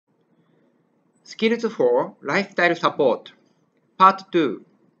Skills for Lifestyle Support Part 2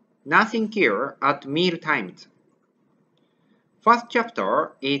 Nursing Care at Meal Times. First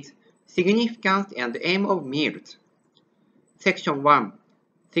chapter is Significance and Aim of Meals. Section 1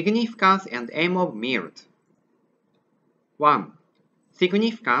 Significance and Aim of Meals. 1.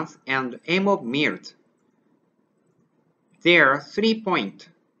 Significance and Aim of Meals. There are 3 points.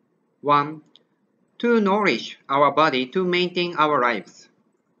 1. To nourish our body to maintain our lives.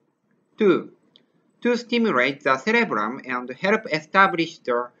 2. To stimulate the cerebrum and help establish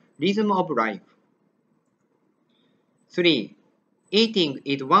the rhythm of life. 3. Eating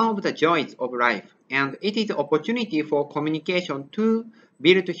is one of the joys of life, and it is an opportunity for communication to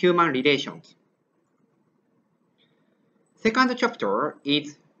build human relations. Second chapter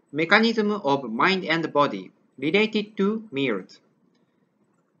is Mechanism of Mind and Body related to meals.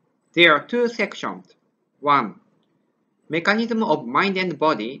 There are 2 sections. 1. Mechanism of mind and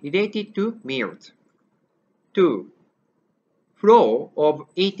body related to meals. 2. Flow of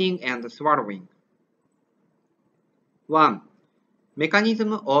eating and swallowing. 1.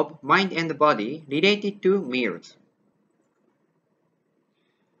 Mechanism of mind and body related to meals.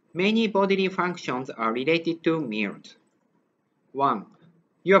 Many bodily functions are related to meals. 1.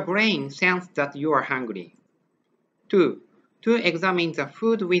 Your brain senses that you are hungry. 2. To examine the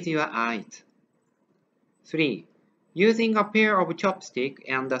food with your eyes. 3. Using a pair of chopsticks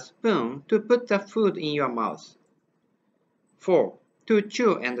and a spoon to put the food in your mouth. 4. To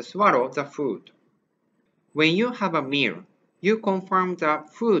chew and swallow the food. When you have a meal, you confirm the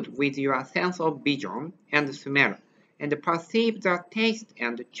food with your sense of vision and smell, and perceive the taste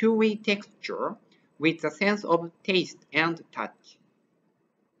and chewy texture with the sense of taste and touch.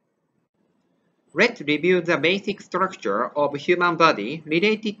 Let's review the basic structure of human body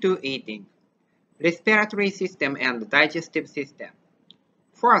related to eating. Respiratory system and digestive system.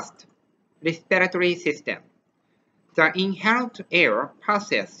 First, respiratory system. The inhaled air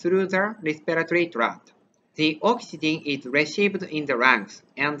passes through the respiratory tract. The oxygen is received in the lungs,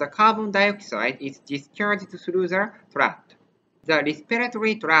 and the carbon dioxide is discharged through the tract. The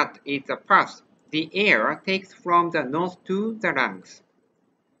respiratory tract is the path the air takes from the nose to the lungs.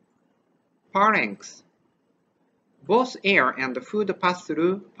 Pharynx. Both air and food pass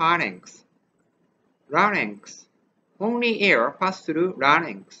through pharynx. Larynx. Only air passes through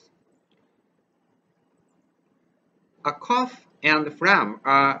larynx. A cough and phlegm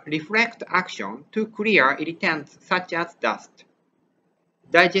are reflex action to clear irritants such as dust.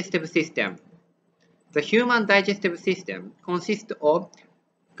 Digestive system. The human digestive system consists of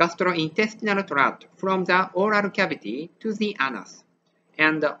gastrointestinal tract from the oral cavity to the anus,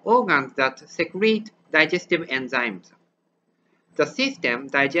 and the organs that secrete digestive enzymes. The system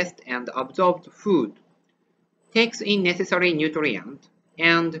digests and absorbs food, takes in necessary nutrients,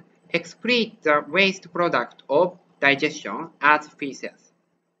 and excretes the waste product of digestion as feces.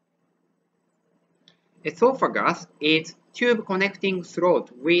 Esophagus is tube connecting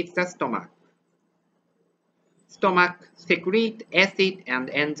throat with the stomach. Stomach secretes acid and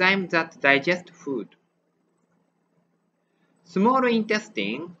enzymes that digest food. Small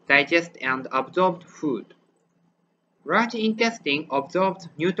intestine digests and absorbs food. Large intestine absorbs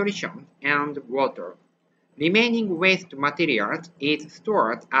nutrition and water. Remaining waste materials is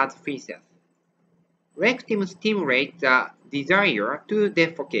stored as feces. Rectum stimulates the desire to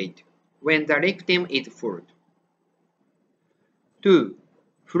defecate when the rectum is full. 2.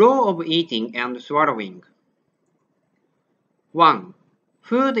 Flow of eating and swallowing. 1.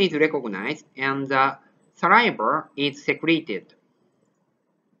 Food is recognized and the saliva is secreted.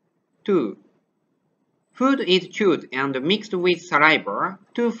 2. Food is chewed and mixed with saliva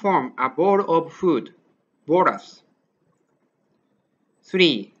to form a bowl of food, bolus.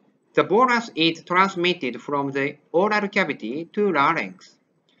 3. The bolus is transmitted from the oral cavity to larynx.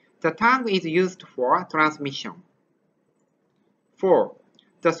 The tongue is used for transmission. 4.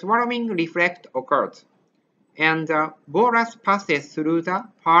 The swallowing reflex occurs, and the bolus passes through the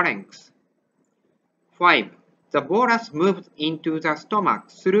pharynx. 5. The bolus moves into the stomach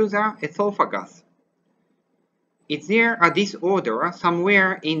through the esophagus. Is there a disorder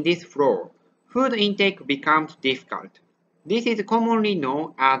somewhere in this flow? Food intake becomes difficult. This is commonly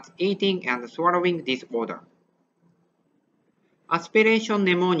known as eating and swallowing disorder. Aspiration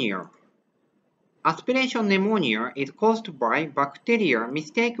pneumonia. Aspiration pneumonia is caused by bacteria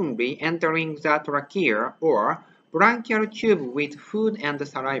mistakenly entering the trachea or bronchial tube with food and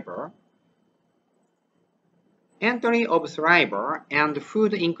saliva. Entry of saliva and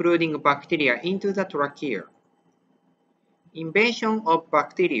food including bacteria into the trachea. Invasion of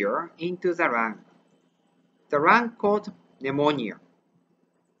bacteria into the lung. The lung causes pneumonia.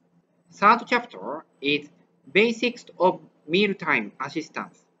 Third chapter is Basics of Mealtime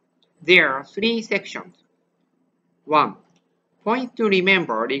Assistance. There are 3 sections. 1. Points to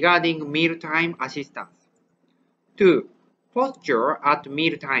remember regarding mealtime assistance. 2. Posture at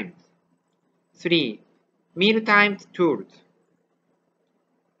mealtimes. 3. Mealtime tools.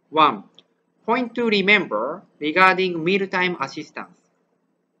 1. Point to remember regarding mealtime assistance.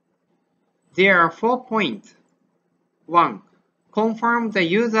 There are 4 points. 1. Confirm the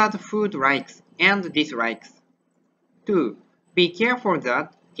user's food likes and dislikes. 2. Be careful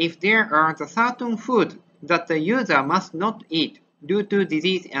that if there are certain food that the user must not eat due to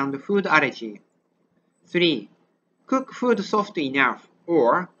disease and food allergy. 3. Cook food soft enough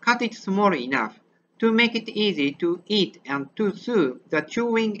or cut it small enough to make it easy to eat and to soothe the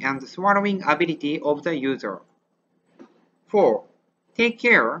chewing and swallowing ability of the user. 4. Take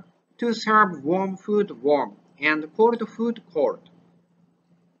care to serve warm food warm and cold food cold.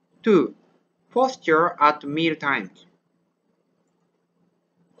 2. Posture at meal times.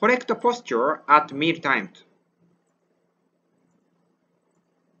 Correct posture at meal times.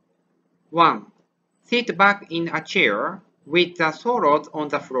 1. Sit back in a chair with the shoulders on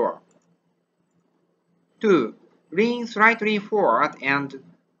the floor. 2. Lean slightly forward and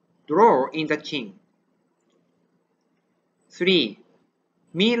draw in the chin. 3.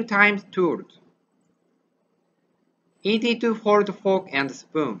 Mealtime tools. Easy to hold fork and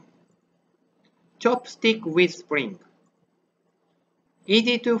spoon. Chopstick with spring.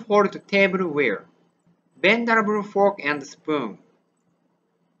 Easy to hold tableware. Bendable fork and spoon.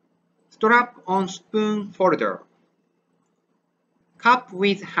 Strap-on spoon holder. Cup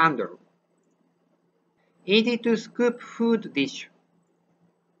with handle. Easy to scoop food dish.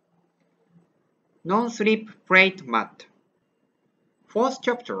 Non-slip plate mat. Fourth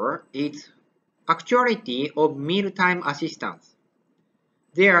chapter is Actuality of Mealtime Assistance.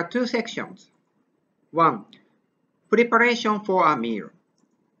 There are 2 sections. 1. Preparation for a meal.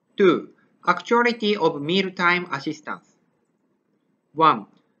 2. Actuality of mealtime assistance. 1.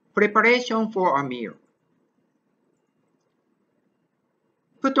 Preparation for a meal.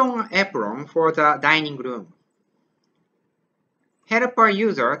 Put on an apron for the dining room. Help a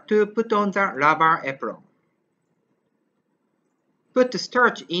user to put on the rubber apron. Put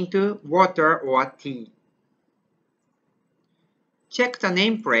starch into water or tea. Check the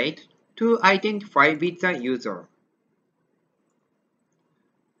nameplate to identify with the user.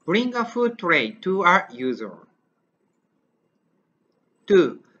 Bring a food tray to a user.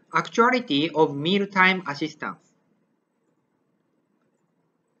 2. Actuality of mealtime assistance.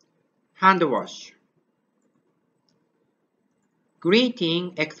 Hand wash.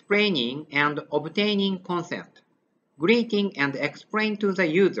 Greeting, explaining, and obtaining consent. Greeting and explain to the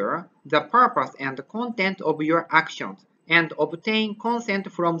user the purpose and content of your actions and obtain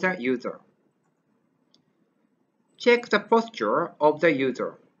consent from the user. Check the posture of the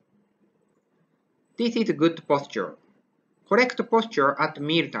user. This is good posture. Correct posture at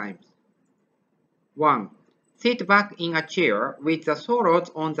mealtimes. 1. Sit back in a chair with the shoulders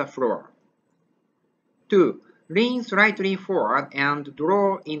on the floor. 2. Lean slightly forward and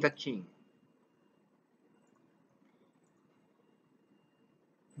draw in the chin.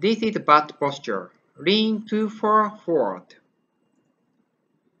 This is bad posture. Lean too far forward.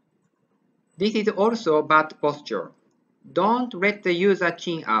 This is also bad posture. Don't let the user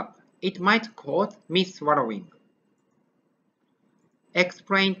chin up. It might cause misswallowing.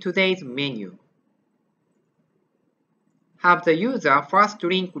 Explain today's menu. Have the user first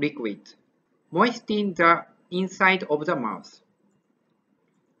drink liquid. Moisten the inside of the mouth.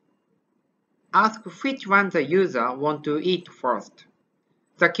 Ask which one the user wants to eat first.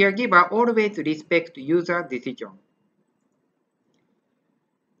 The caregiver always respects user decision.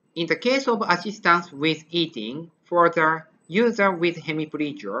 In the case of assistance with eating for the user with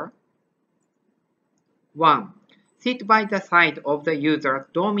hemiplegia, 1. Sit by the side of the user's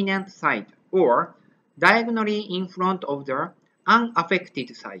dominant side or diagonally in front of the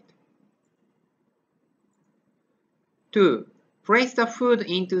unaffected side. 2. Place the food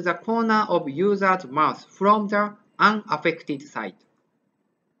into the corner of user's mouth from the unaffected side.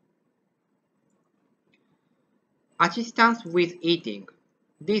 Assistance with eating.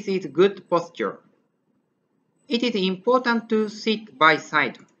 This is good posture. It is important to sit by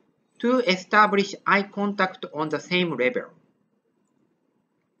side to establish eye contact on the same level.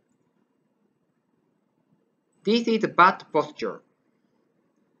 This is bad posture.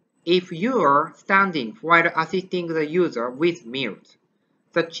 If you are standing while assisting the user with meals,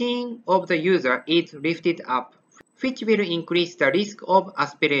 the chin of the user is lifted up, which will increase the risk of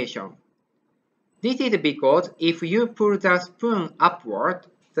aspiration. This is because if you pull the spoon upward,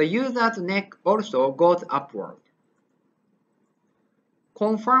 The user's neck also goes upward.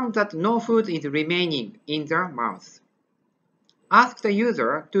 Confirm that no food is remaining in the mouth. Ask the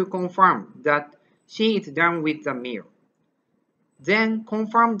user to confirm that she is done with the meal. Then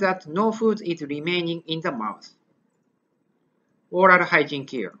confirm that no food is remaining in the mouth. Oral hygiene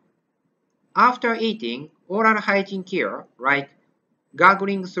care. After eating, oral hygiene care like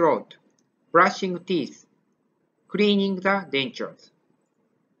gargling throat, brushing teeth, cleaning the dentures.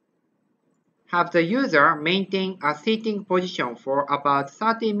 Have the user maintain a sitting position for about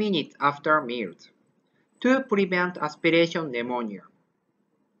 30 minutes after meals to prevent aspiration pneumonia.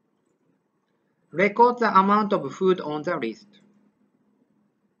 Record the amount of food on the list.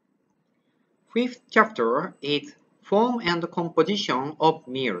 Fifth chapter is Form and Composition of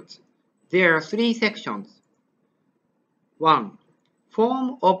Meals. There are 3 sections. 1.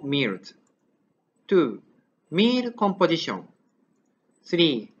 Form of meals. 2. Meal composition.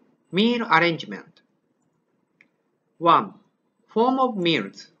 3. Meal arrangement. 1. Form of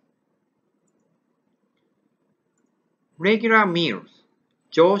meals. Regular meals.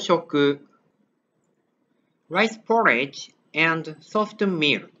 朝食 Rice porridge and soft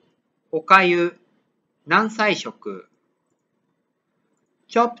meal. おかゆ、軟菜食。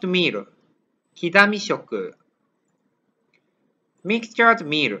Chopped meal. 刻み食。Mixtured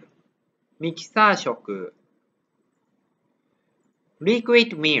meal. ミキサー食。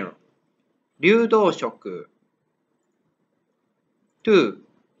Liquid meal. 流動食。2.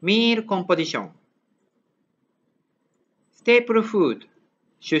 Meal composition. Staple food.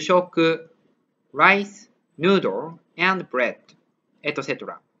 主食。Rice, noodle, and bread,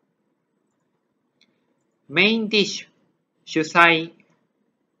 etc. Main dish. 主菜。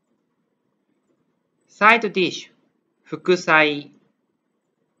Side dish. 副菜。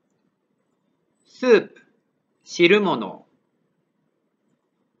Soup. 汁物。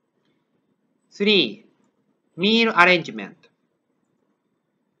3. Meal arrangement.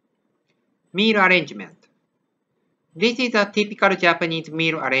 Meal arrangement. This is a typical Japanese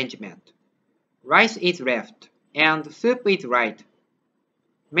meal arrangement. Rice is left, and soup is right.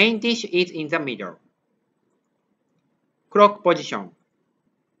 Main dish is in the middle. Clock position.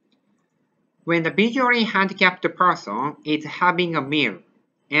 When the visually handicapped person is having a meal,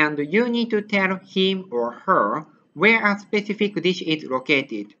 and you need to tell him or her where a specific dish is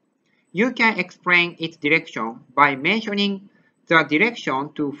located, you can explain its direction by mentioning the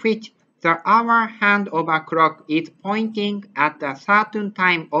direction to which the hour hand of a clock is pointing at a certain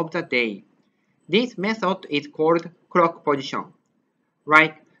time of the day. This method is called clock position.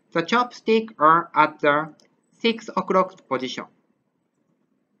 Like the chopsticks are at the 6 o'clock position.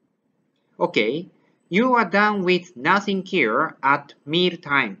 Okay, you are done with nursing care at meal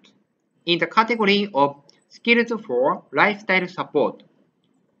times in the category of skills for lifestyle support.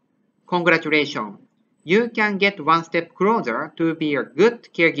 Congratulations! You can get one step closer to be a good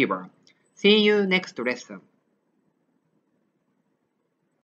caregiver. See you next lesson.